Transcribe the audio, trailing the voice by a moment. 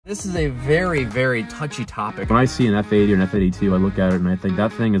This is a very, very touchy topic. When I see an F80 or an F82, I look at it and I think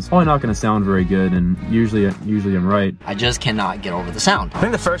that thing is probably not going to sound very good, and usually I'm right. I just cannot get over the sound. I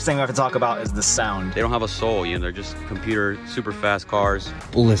think the first thing we have to talk about is the sound. They don't have a soul, you know, they're just computer, super fast cars.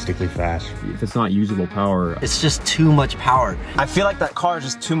 Ballistically fast. If it's not usable power, It's just too much power. I feel like that car is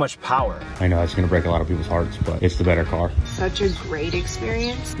just too much power. I know it's going to break a lot of people's hearts, but it's the better car. Such a great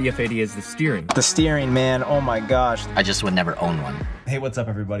experience. the F80 is the steering. The steering, man, oh my gosh. I just would never own one. Hey, what's up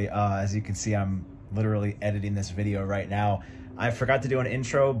everybody? As you can see, I'm literally editing this video right now. I forgot to do an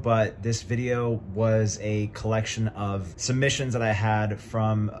intro, but this video was a collection of submissions that I had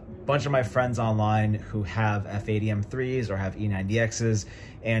from a bunch of my friends online who have F80 M3s or have E90Xs,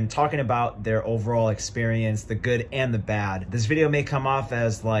 and talking about their overall experience, the good and the bad. This video may come off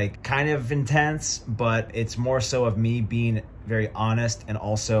as like kind of intense, but it's more so of me being very honest, and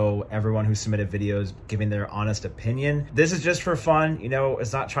also everyone who submitted videos giving their honest opinion. This is just for fun, you know,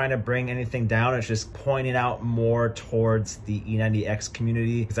 it's not trying to bring anything down, it's just pointing out more towards the E90X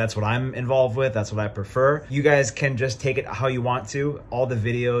community, because that's what I'm involved with, that's what I prefer. You guys can just take it how you want to. All the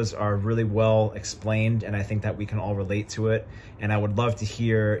videos are really well explained, and I think that we can all relate to it, and I would love to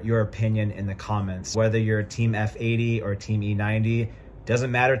hear your opinion in the comments. Whether you're team F80 or team E90,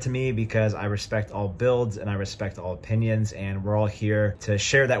 doesn't matter to me, because I respect all builds and I respect all opinions, and we're all here to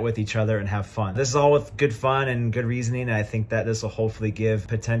share that with each other and have fun. This is all with good fun and good reasoning, and I think that this will hopefully give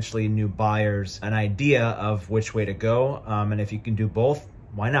potentially new buyers an idea of which way to go. And if you can do both,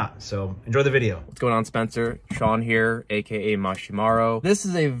 why not? So enjoy the video. What's going on, Spencer? Sean here, aka Mashimaro. This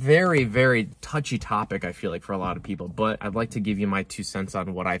is a very, very touchy topic, I feel like, for a lot of people, but I'd like to give you my 2 cents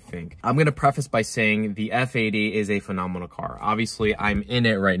on what I think. I'm gonna preface by saying the F80 is a phenomenal car. Obviously, I'm in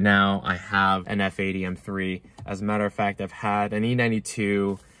it right now. I have an F80 M3. As a matter of fact, I've had an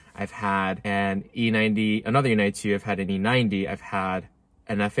E92, I've had an E90, another E92, I've had an E90, I've had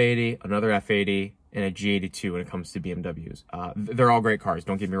an F80, another F80, and a G82 when it comes to BMWs. They're all great cars,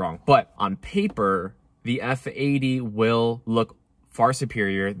 don't get me wrong. But on paper, the F80 will look far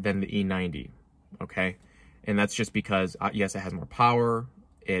superior than the E90, okay? And that's just because, yes, it has more power,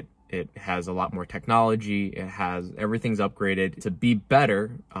 it has a lot more technology, it has, everything's upgraded to be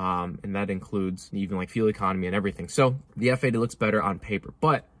better, and that includes even like fuel economy and everything. So the F80 looks better on paper,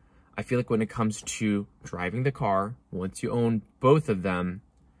 but I feel like when it comes to driving the car, once you own both of them,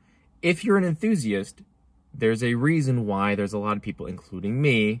 if you're an enthusiast, there's a reason why there's a lot of people, including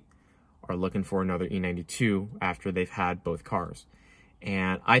me, are looking for another E92 after they've had both cars.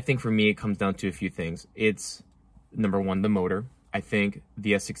 And I think for me, it comes down to a few things. It's, number one, the motor. I think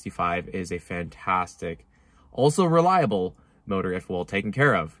the S65 is a fantastic, also reliable motor if well taken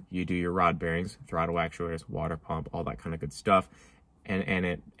care of. You do your rod bearings, throttle actuators, water pump, all that kind of good stuff.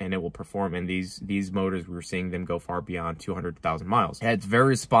 And it will perform. And these motors, we're seeing them go far beyond 200,000 miles. And it's very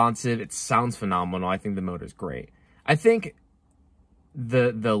responsive. It sounds phenomenal. I think the motor's great. I think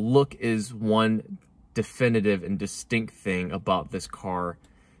the look is one definitive and distinct thing about this car,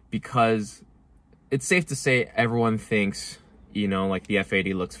 because it's safe to say everyone thinks, you know, like the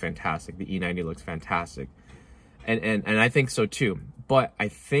F80 looks fantastic, the E90 looks fantastic, and I think so too. But I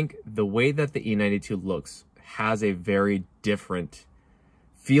think the way that the E92 looks has a very different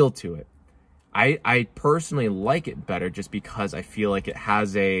feel to it. I personally like it better just because I feel like it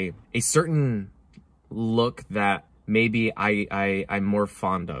has a certain look that maybe I'm more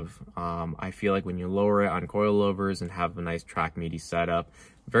fond of. I feel like when you lower it on coilovers and have a nice track meaty setup,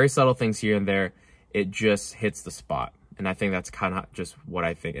 very subtle things here and there, it just hits the spot. And I think that's kind of just what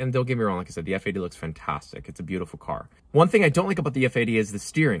I think. And don't get me wrong, like I said, the F80 looks fantastic. It's a beautiful car. One thing I don't like about the F80 is the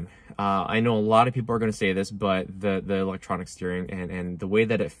steering. I know a lot of people are going to say this, but the electronic steering and the way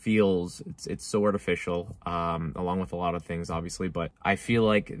that it feels, it's so artificial, along with a lot of things, obviously. But I feel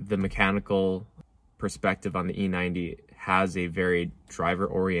like the mechanical perspective on the E90 has a very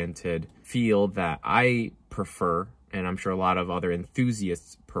driver-oriented feel that I prefer, and I'm sure a lot of other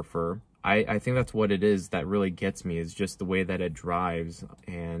enthusiasts prefer. I think that's what it is that really gets me, is just the way that it drives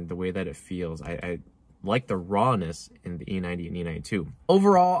and the way that it feels. I like the rawness in the E90 and E92.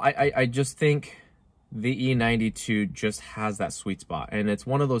 Overall, I just think the E92 just has that sweet spot. And it's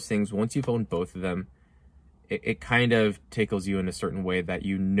one of those things, once you've owned both of them, it kind of tickles you in a certain way that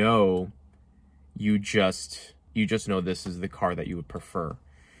you just know this is the car that you would prefer.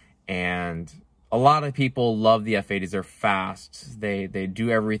 And a lot of people love the F80s. They're fast. They do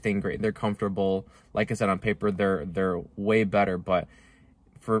everything great. They're comfortable. Like I said, on paper, they're way better. But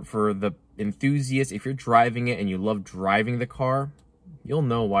for the enthusiast, if you're driving it and you love driving the car, you'll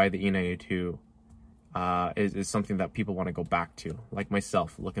know why the E92 is something that people want to go back to. Like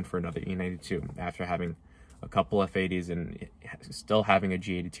myself, looking for another E92 after having a couple F80s and still having a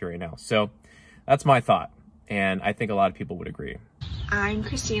G82 right now. So that's my thought, and I think a lot of people would agree. I'm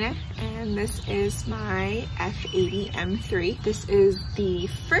Christina, and this is my F80 M3. This is the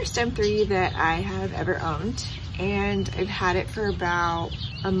first M3 that I have ever owned, and I've had it for about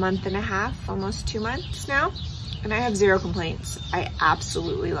a month and a half, almost 2 months now, and I have zero complaints. I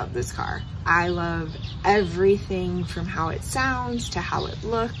absolutely love this car. I love everything from how it sounds, to how it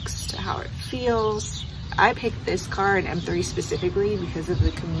looks, to how it feels. I picked this car, an M3 specifically, because of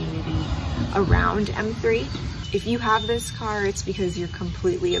the community around M3. If you have this car, it's because you're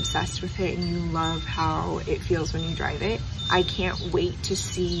completely obsessed with it and you love how it feels when you drive it. I can't wait to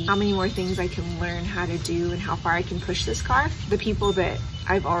see how many more things I can learn how to do and how far I can push this car. The people that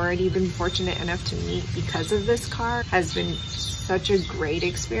I've already been fortunate enough to meet because of this car has been such a great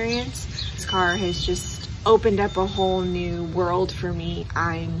experience. This car has just opened up a whole new world for me.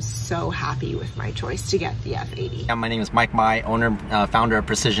 I'm so happy with my choice to get the F80. My name is Mike Mai, owner, founder of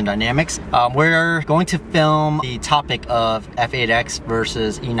Precision Dynamics. We're going to film the topic of F8X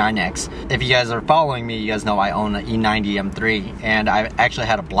versus E9X. If you guys are following me, you guys know I own an E90 M3, and I actually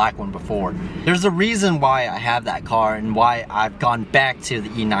had a black one before. There's a reason why I have that car and why I've gone back to the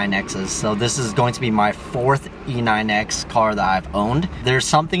E9Xs. So this is going to be my 4th E9X car that I've owned. There's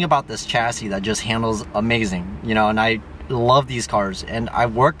something about this chassis that just handles amazing, you know, and I love these cars, and I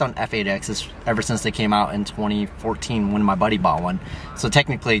worked on F8Xs ever since they came out in 2014 when my buddy bought one. So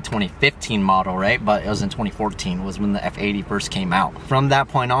technically 2015 model, right? But it was in 2014 was when the F80 first came out. From that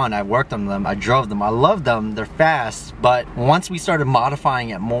point on, I worked on them, I drove them, I loved them, they're fast, but once we started modifying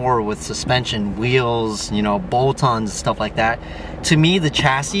it more with suspension, wheels, you know, bolt-ons, stuff like that, to me the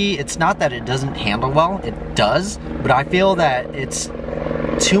chassis, it's not that it doesn't handle well, it does, but I feel that it's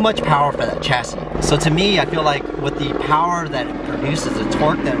too much power for that chassis. So to me, I feel like with the power that it produces, the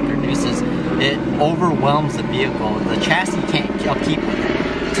torque that it produces, it overwhelms the vehicle. The chassis can't upkeep with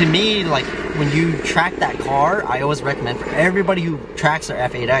it. To me, like when you track that car, I always recommend for everybody who tracks their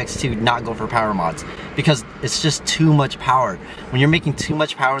F8X to not go for power mods, because it's just too much power. When you're making too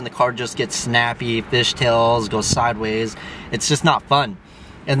much power and the car just gets snappy, fishtails, goes sideways, it's just not fun.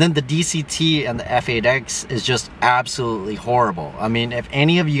 And then the DCT and the F8X is just absolutely horrible. I mean, if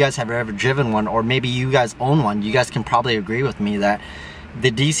any of you guys have ever driven one, or maybe you guys own one, you guys can probably agree with me that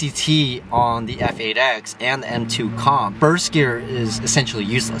the DCT on the F8X and the M2 comp, first gear is essentially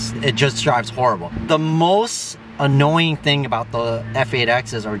useless. It just drives horrible. The most annoying thing about the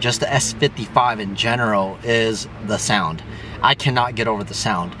F8Xs, or just the S55 in general, is the sound. I cannot get over the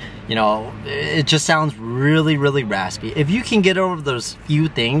sound. You know, it just sounds really, really raspy. If you can get over those few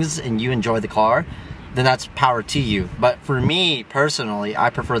things and you enjoy the car, then that's power to you. But for me, personally,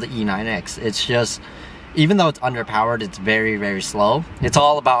 I prefer the E9X. It's just, even though it's underpowered, it's very, very slow. It's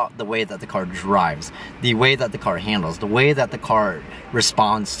all about the way that the car drives, the way that the car handles, the way that the car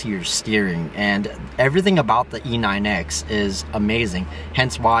responds to your steering, and everything about the E9X is amazing.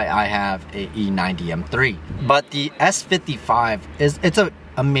 Hence why I have a E90 M3. But the S55 it's a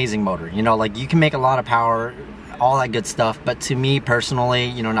amazing motor. You know, like you can make a lot of power, all that good stuff, but to me personally,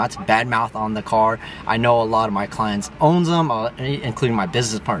 you know, not to badmouth on the car, I know a lot of my clients owns them, including my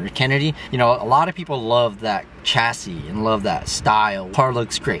business partner Kennedy. You know, a lot of people love that chassis and love that style. The car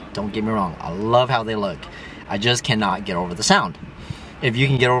looks great, don't get me wrong, I love how they look. I just cannot get over the sound. If you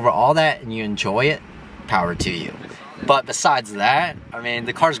can get over all that and you enjoy it, power to you. But besides that, I mean,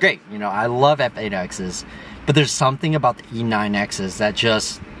 the car's great. You know, I love F8Xs, but there's something about the E9Xs that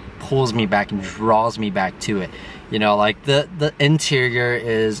just pulls me back and draws me back to it. You know, like the interior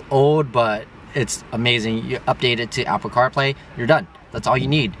is old, but it's amazing. You update it to Apple CarPlay, you're done. That's all you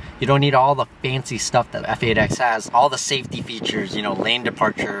need. You don't need all the fancy stuff that F8X has, all the safety features, you know, lane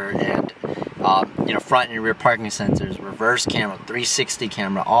departure and you know, front and rear parking sensors, reverse camera, 360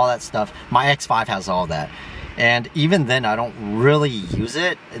 camera, all that stuff. My X5 has all that. And even then, I don't really use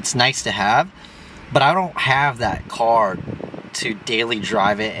it. It's nice to have, but I don't have that car to daily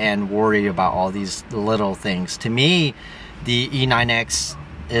drive it and worry about all these little things. To me, the E9X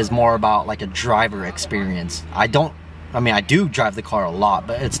is more about like a driver experience. I do drive the car a lot,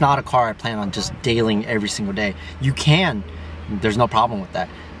 but it's not a car I plan on just dailying every single day. You can, there's no problem with that.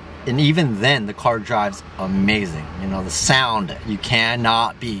 And even then, the car drives amazing. You know, the sound, you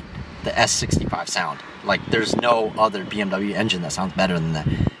cannot beat the S65 sound. Like, there's no other BMW engine that sounds better than that.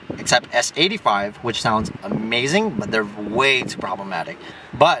 Except S85, which sounds amazing, but they're way too problematic.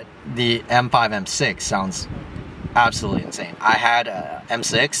 But the M5, M6 sounds absolutely insane. I had a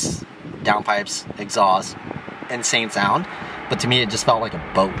M6, downpipes, exhaust, insane sound, but to me it just felt like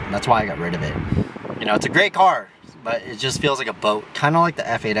a boat. That's why I got rid of it. You know, it's a great car, but it just feels like a boat. Kind of like the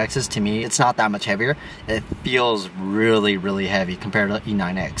F8Xs to me. It's not that much heavier. It feels really, really heavy compared to the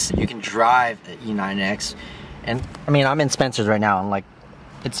E90X. You can drive the E90X, and I mean, I'm in Spencer's right now, and like,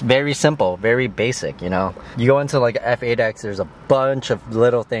 it's very simple, very basic, you know. You go into like F8X, there's a bunch of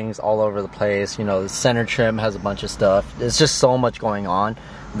little things all over the place. You know, the center trim has a bunch of stuff. It's just so much going on.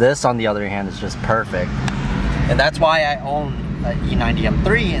 This, on the other hand, is just perfect. And that's why I own an E90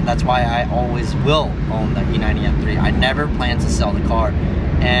 M3, and that's why I always will own the E90 M3. I never plan to sell the car.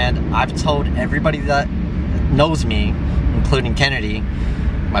 And I've told everybody that knows me, including Kennedy,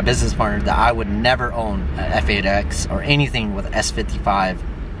 my business partner, that I would never own an F8X or anything with S55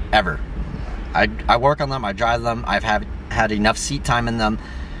 ever. I work on them, I drive them, I've had enough seat time in them.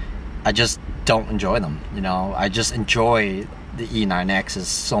 I just don't enjoy them, you know. I just enjoy the E9Xs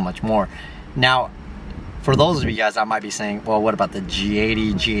so much more. Now, for those of you guys that might be saying, well, what about the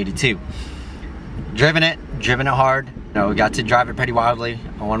G80, G82? Driven it hard. You know, we got to drive it pretty wildly.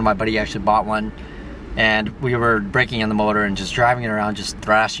 One of my buddies actually bought one, and we were breaking in the motor and just driving it around, just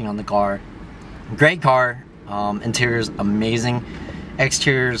thrashing on the car. Great car. Interior's amazing.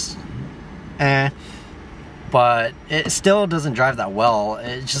 Exterior's but it still doesn't drive that well.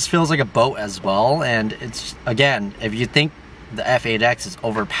 It just feels like a boat as well. And it's, again, if you think the F8X is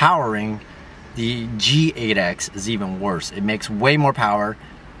overpowering, the G8X is even worse. It makes way more power,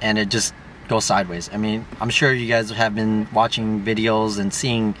 and it just goes sideways. I mean, I'm sure you guys have been watching videos and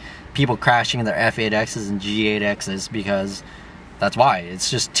seeing people crashing their F8Xs and G8Xs, because that's why. It's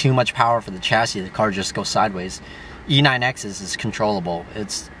just too much power for the chassis. The car just goes sideways. E9Xs is controllable.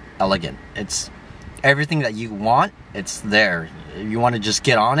 It's elegant. It's everything that you want. It's there. If you want to just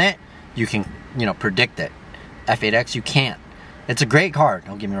get on it, you can, you know, predict it. F8X, you can't. It's a great car,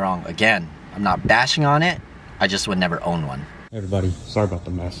 don't get me wrong. Again, I'm not bashing on it. I just would never own one. Hey everybody, sorry about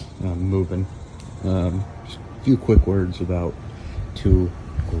the mess. I'm moving. Just a few quick words about two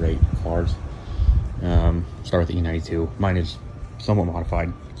great cars. Start with the E92. Mine is somewhat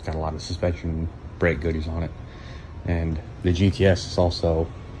modified. It's got a lot of suspension and brake goodies on it. And the GTS is also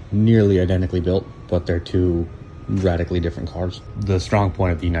nearly identically built, but they're two radically different cars. The strong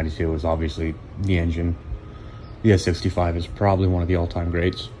point of the E92 is obviously the engine. The S65 is probably one of the all-time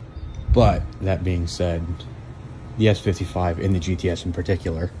greats. But that being said, the S55 and the GTS in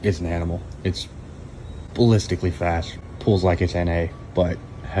particular is an animal. It's ballistically fast, pulls like it's NA, but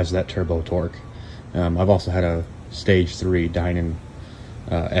has that turbo torque. I've also had a stage 3 Dynan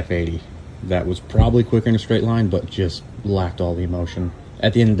F80 that was probably quicker in a straight line, but just lacked all the emotion.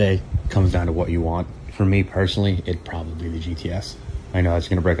 At the end of the day, it comes down to what you want. For me personally, it'd probably be the GTS. I know it's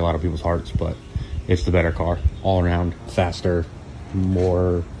gonna break a lot of people's hearts, but it's the better car. All around, faster,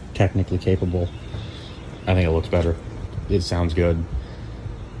 more technically capable. I think it looks better. It sounds good.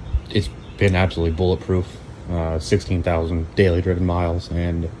 It's been absolutely bulletproof. 16,000 daily driven miles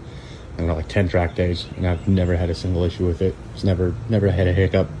and I don't know, like 10 track days, and I've never had a single issue with it. It's never had a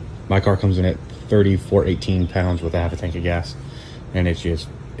hiccup. My car comes in at 18 pounds with a half a tank of gas, and it's just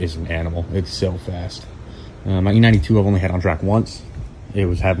is an animal. It's so fast. My E92 I've only had on track once. It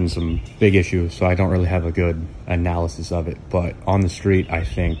was having some big issues, so I don't really have a good analysis of it. But on the street, I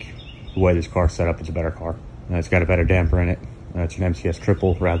think the way this car's set up, it's a better car. It's got a better damper in it. It's an MCS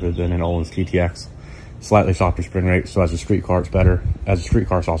triple rather than an Öhlins TTX. Slightly softer spring rate, so as a street car, it's better. As a street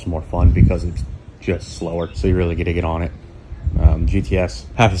car, it's also more fun because it's just slower, so you really get to get on it. GTS,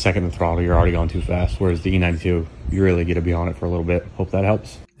 half a second in the throttle, you're already going too fast, whereas the E92, you really get to be on it for a little bit. Hope that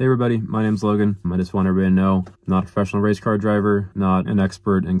helps. Hey everybody, my name's Logan. I just want everybody to know, I'm not a professional race car driver, not an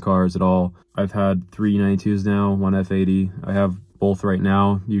expert in cars at all. I've had 3 E92s now, 1 F80. I have both right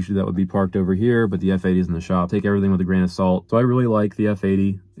now. Usually that would be parked over here, but the F80 is in the shop. Take everything with a grain of salt. So I really like the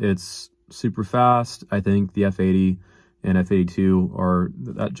F80. It's super fast. I think the F80 and F82 are,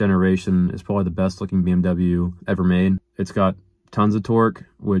 that generation is probably the best looking BMW ever made. It's got tons of torque,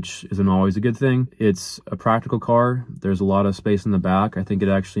 which isn't always a good thing. It's a practical car. There's a lot of space in the back. I think it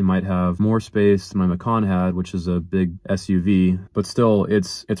actually might have more space than my Macan had, which is a big SUV, but still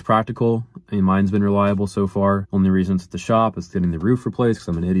it's practical. I mean, mine's been reliable so far. Only reason it's at the shop is getting the roof replaced because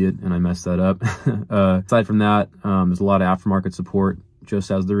I'm an idiot and I messed that up. Aside from that, there's a lot of aftermarket support,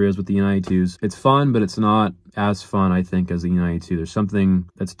 just as there is with the E92s. It's fun, but it's not as fun, I think, as the E92. There's something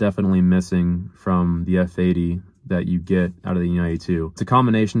that's definitely missing from the F80 that you get out of the E92. It's a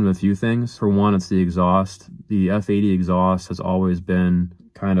combination of a few things. For one, it's the exhaust. The F80 exhaust has always been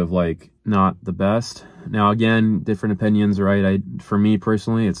kind of like not the best. Now, again, different opinions, right? For me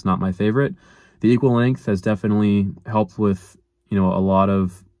personally, it's not my favorite. The equal length has definitely helped with, you know, a lot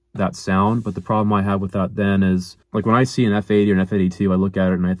of that sound. But the problem I have with that then is, like, when I see an F80 or an F82, I look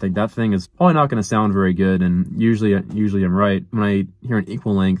at it and I think that thing is probably not going to sound very good, and usually I'm right. When I hear an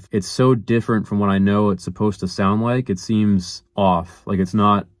equal length, it's so different from what I know it's supposed to sound like. It seems off, like it's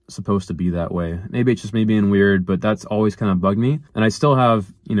not supposed to be that way. Maybe it's just me being weird, but that's always kind of bugged me. And I still have,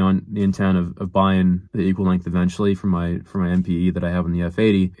 you know, the intent of buying the equal length eventually for my MPE that I have in the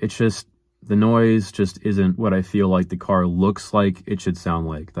F80. It's just, the noise just isn't what I feel like the car looks like it should sound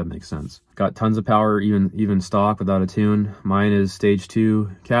like, if that makes sense. Got tons of power, even stock without a tune. Mine is stage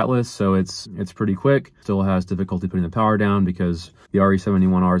 2 catless, so it's pretty quick. Still has difficulty putting the power down because the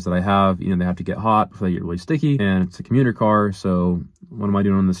RE71Rs that I have, you know, they have to get hot before they get really sticky, and it's a commuter car, so what am I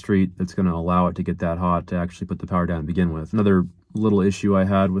doing on the street that's going to allow it to get that hot to actually put the power down to begin with? Another little issue I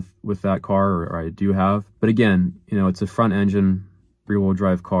had with that car, or I do have, but again, you know, it's a front engine rear-wheel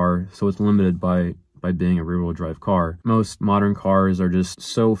drive car, so it's limited by being a rear-wheel drive car. Most modern cars are just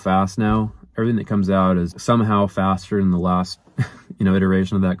so fast now. Everything that comes out is somehow faster than the last you know,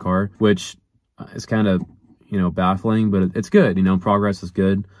 iteration of that car, which is kind of, you know, baffling, but it's good. You know, progress is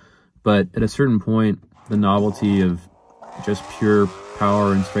good, but at a certain point, the novelty of just pure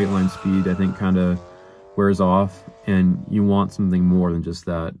power and straight line speed, I think, kind of wears off, and you want something more than just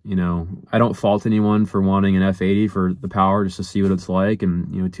that. You know, I don't fault anyone for wanting an F80 for the power, just to see what it's like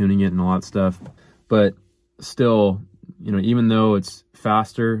and, you know, tuning it and all that stuff. But still, you know, even though it's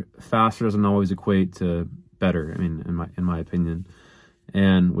faster doesn't always equate to better, I mean, in my opinion.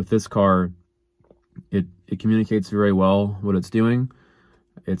 And with this car, it communicates very well what it's doing.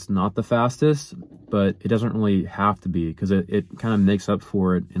 It's not the fastest, but it doesn't really have to be, because it kind of makes up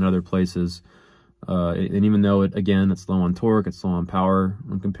for it in other places. And even though it's low on torque, it's low on power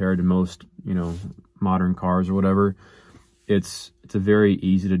when compared to most, you know, modern cars or whatever, it's a very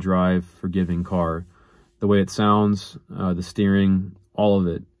easy to drive, forgiving car. The way it sounds, the steering, all of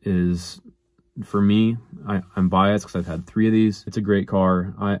it is, for me, I'm biased because I've had 3 of these. It's a great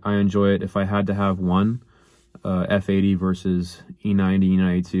car. I enjoy it. If I had to have one, F80 versus E90,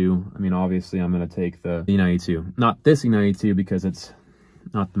 E92, I mean, obviously I'm going to take the E92. Not this E92, because it's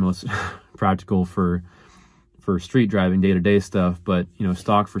not the most practical for street driving, day-to-day stuff, but, you know,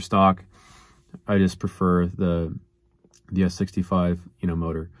 stock for stock, I just prefer the S65, you know,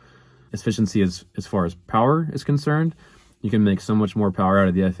 motor. Efficiency as far as power is concerned, you can make so much more power out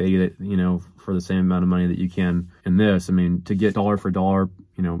of the F80 that, you know, for the same amount of money that you can in this. I mean, to get dollar for dollar,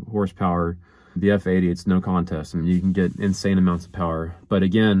 you know, horsepower, the F80, it's no contest. I mean, you can get insane amounts of power. But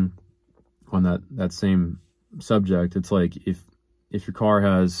again, on that same subject, it's like if your car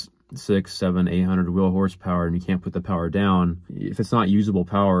has 600, 700, 800 wheel horsepower and you can't put the power down, if it's not usable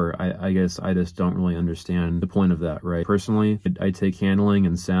power, I guess I just don't really understand the point of that, right? Personally, I take handling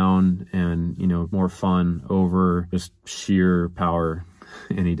and sound and, you know, more fun over just sheer power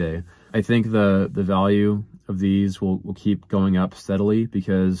any day. I think the value of these will keep going up steadily,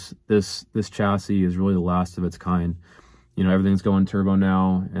 because this chassis is really the last of its kind. You know, everything's going turbo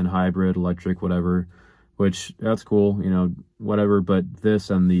now and hybrid, electric, whatever, which that's cool, you know, whatever. But this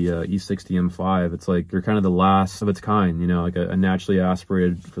and the E90 M3, it's like they're kind of the last of its kind, you know, like a naturally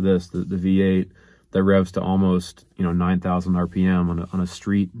aspirated for this, the V8 that revs to almost, you know, 9,000 RPM on a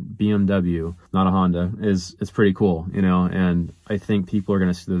street BMW, not a Honda, is pretty cool, you know. And I think people are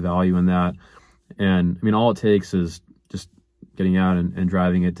going to see the value in that. And I mean, all it takes is just getting out and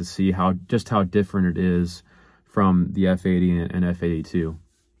driving it to see just how different it is from the F80 and F82.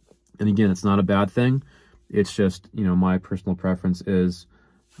 And again, it's not a bad thing. It's just, you know, my personal preference is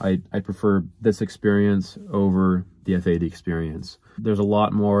I prefer this experience over the F80 experience. There's a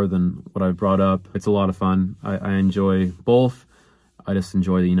lot more than what I've brought up. It's a lot of fun. I enjoy both. I just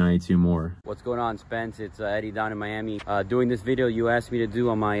enjoy the E92 more. What's going on, Spence? It's Eddie down in Miami. Doing this video you asked me to do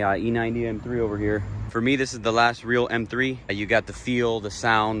on my E90 M3 over here. For me, this is the last real M3. You got the feel, the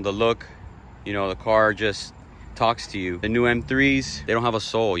sound, the look. You know, the car just talks to you. The new M3s, they don't have a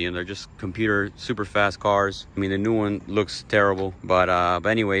soul, you know, they're just computer super fast cars. I mean, the new one looks terrible, but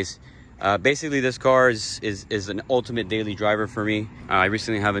anyways, basically this car is an ultimate daily driver for me. I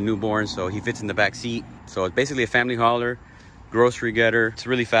recently have a newborn, so he fits in the back seat. So it's basically a family hauler, grocery getter. It's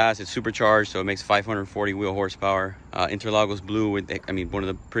really fast, it's supercharged, so it makes 540 wheel horsepower. Interlagos blue with, I mean, one of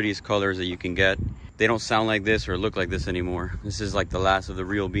the prettiest colors that you can get. They don't sound like this or look like this anymore. This is like the last of the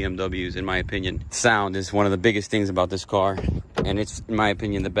real BMWs, in my opinion. Sound is one of the biggest things about this car, and it's, in my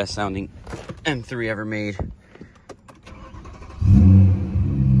opinion, the best sounding M3 ever made.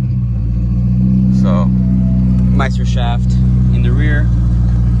 So, Meister shaft in the rear,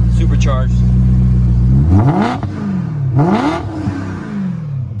 supercharged.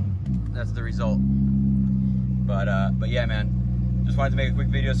 That's the result. But yeah, man, Just wanted to make a quick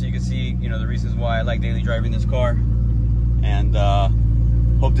video so you can see, you know, the reasons why I like daily driving this car. And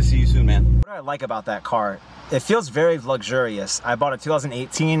hope to see you soon, man. What I like about that car, it feels very luxurious. I bought a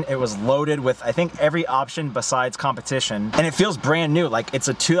 2018. It was loaded with, I think, every option besides competition. And it feels brand new, like it's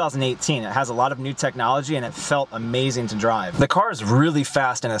a 2018. It has a lot of new technology and it felt amazing to drive. The car is really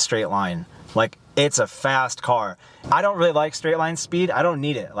fast in a straight line. Like, it's a fast car. I don't really like straight line speed. I don't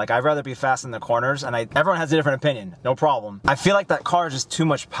need it. Like, I'd rather be fast in the corners, and everyone has a different opinion, no problem. I feel like that car is just too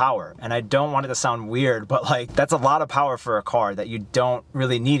much power, and I don't want it to sound weird, but like, that's a lot of power for a car that you don't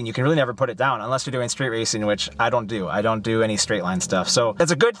really need, and you can really never put it down unless you're doing straight racing, which I don't do. I don't do any straight line stuff. So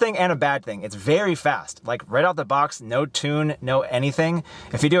it's a good thing and a bad thing. It's very fast. Like, right out the box, no tune, no anything.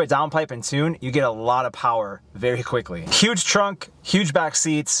 If you do a downpipe and tune, you get a lot of power very quickly. Huge trunk, huge back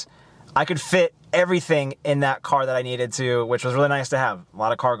seats. I could fit everything in that car that I needed to, which was really nice to have. A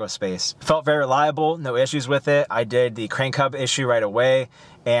lot of cargo space. Felt very reliable, no issues with it. I did the crank hub issue right away,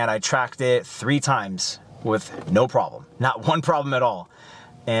 and I tracked it 3 times with no problem. Not one problem at all.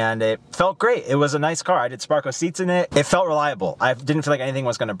 And it felt great. It was a nice car. I did Sparko seats in it. It felt reliable. I didn't feel like anything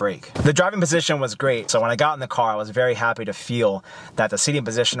was gonna break. The driving position was great. So when I got in the car, I was very happy to feel that the seating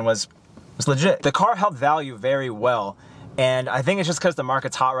position was legit. The car held value very well. And I think it's just because the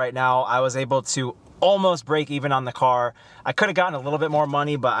market's hot right now. I was able to almost break even on the car. I could have gotten a little bit more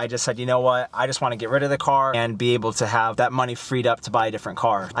money, but I just said, you know what? I just want to get rid of the car and be able to have that money freed up to buy a different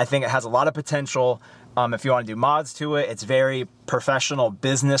car. I think it has a lot of potential. If you want to do mods to it, it's very professional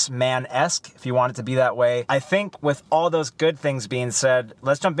businessman-esque, if you want it to be that way. I think with all those good things being said,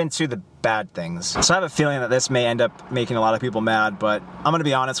 let's jump into the bad things. So I have a feeling that this may end up making a lot of people mad, but I'm gonna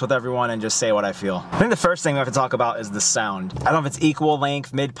be honest with everyone and just say what I feel. I think the first thing we have to talk about is the sound. I don't know if it's equal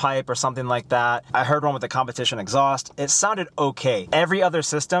length, mid-pipe, or something like that. I heard one with the competition exhaust. It sounded okay. Every other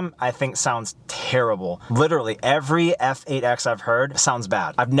system, I think, sounds terrible. Literally, every F8X I've heard sounds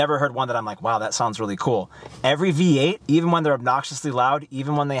bad. I've never heard one that I'm like, wow, that sounds really cool. Every V8, even when they're obnoxiously loud,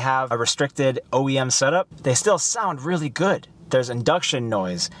 even when they have a restricted OEM setup, they still sound really good. There's induction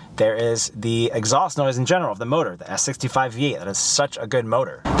noise. There is the exhaust noise in general of the motor, the S65 V8. That is such a good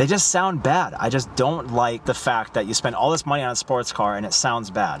motor. They just sound bad. I just don't like the fact that you spend all this money on a sports car and it sounds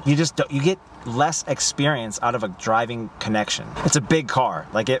bad. You get less experience out of a driving connection. It's a big car.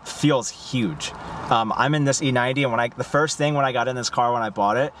 Like, it feels huge. I'm in this E90, and the first thing when I got in this car when I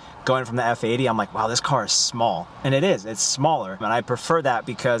bought it, going from the F80, I'm like, wow, this car is small. And it is, it's smaller. And I prefer that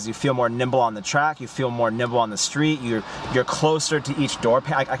because you feel more nimble on the track, you feel more nimble on the street, you're closer to each door.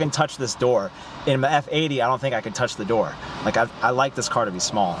 I can touch this door. In the F80, I don't think I could touch the door. Like, I like this car to be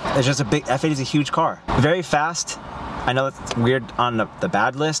small. It's just F80 is a huge car. Very fast. I know it's weird on the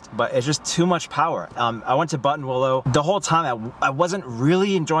bad list, but it's just too much power. I went to Buttonwillow. The whole time, I wasn't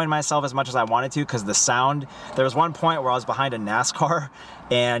really enjoying myself as much as I wanted to because the sound. There was one point where I was behind a NASCAR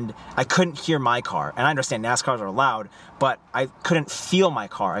and I couldn't hear my car. And I understand NASCARs are loud, but I couldn't feel my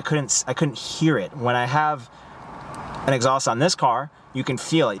car. I couldn't hear it. When I have an exhaust on this car, you can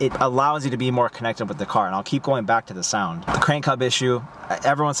feel it. It allows you to be more connected with the car, and I'll keep going back to the sound. The crank hub issue,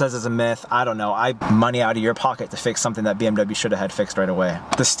 everyone says it's a myth. I don't know. Money out of your pocket to fix something that BMW should have had fixed right away.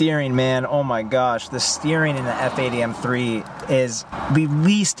 The steering, man, oh my gosh. The steering in the F80 M3 is the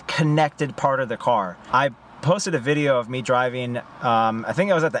least connected part of the car. I posted a video of me driving, I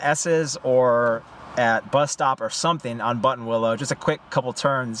think I was at the S's or at bus stop or something on Buttonwillow, just a quick couple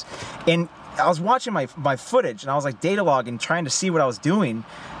turns. And I was watching my footage and I was like data logging, trying to see what I was doing,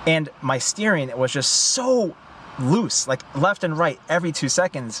 and my steering was just so loose, like left and right every 2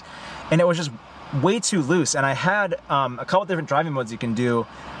 seconds, and it was just way too loose. And I had a couple different driving modes you can do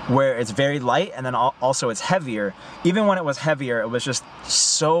where it's very light and then also it's heavier. Even when it was heavier, it was just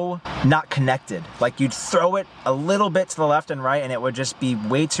so not connected. Like, you'd throw it a little bit to the left and right and it would just be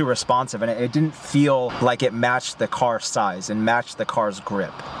way too responsive, and it didn't feel like it matched the car's size and matched the car's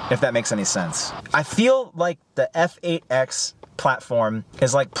grip, if that makes any sense. I feel like the F8X platform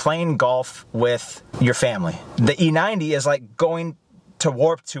is like playing golf with your family. The E90 is like going to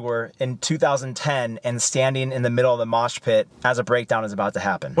Warped Tour in 2010 and standing in the middle of the mosh pit as a breakdown is about to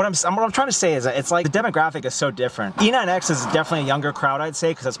happen. What I'm trying to say is that it's like the demographic is so different. E9X is definitely a younger crowd, I'd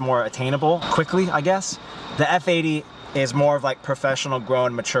say, because it's more attainable quickly, I guess. The F80 is more of like professional,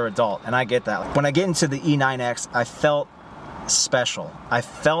 grown, mature adult, and I get that. Like, when I get into the E9X, I felt special. I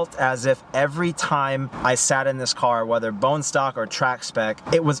felt as if every time I sat in this car, whether bone stock or track spec,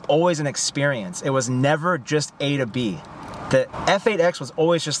 it was always an experience. It was never just A to B. The F8X was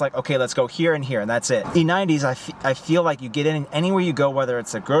always just like, okay, let's go here and here, and that's it. E90s, I feel like you get in anywhere you go, whether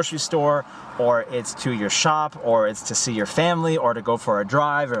it's a grocery store, or it's to your shop, or it's to see your family, or to go for a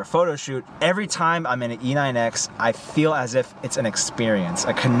drive or a photo shoot. Every time I'm in an E9X, I feel as if it's an experience,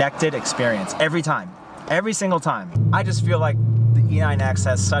 a connected experience, every time, every single time. I just feel like the E9X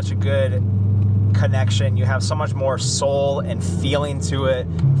has such a good connection. You have so much more soul and feeling to it.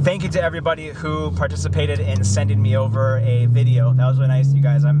 Thank you to everybody who participated in sending me over a video. That was really nice, you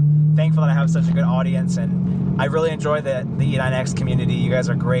guys. I'm thankful that I have such a good audience, and I really enjoy the E9X community. You guys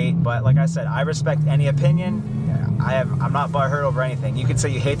are great, but like I said, I respect any opinion. I'm not butthurt over anything. You could say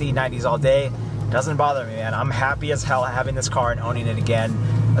you hate the E90s all day. It doesn't bother me, man. I'm happy as hell having this car and owning it again,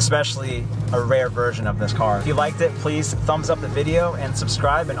 especially a rare version of this car. If you liked it, please thumbs up the video and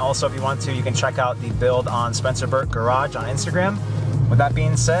subscribe. And also, if you want to, you can check out the build on SpencerBerke Garage on Instagram. With that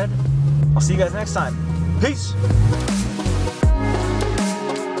being said, I'll see you guys next time. Peace.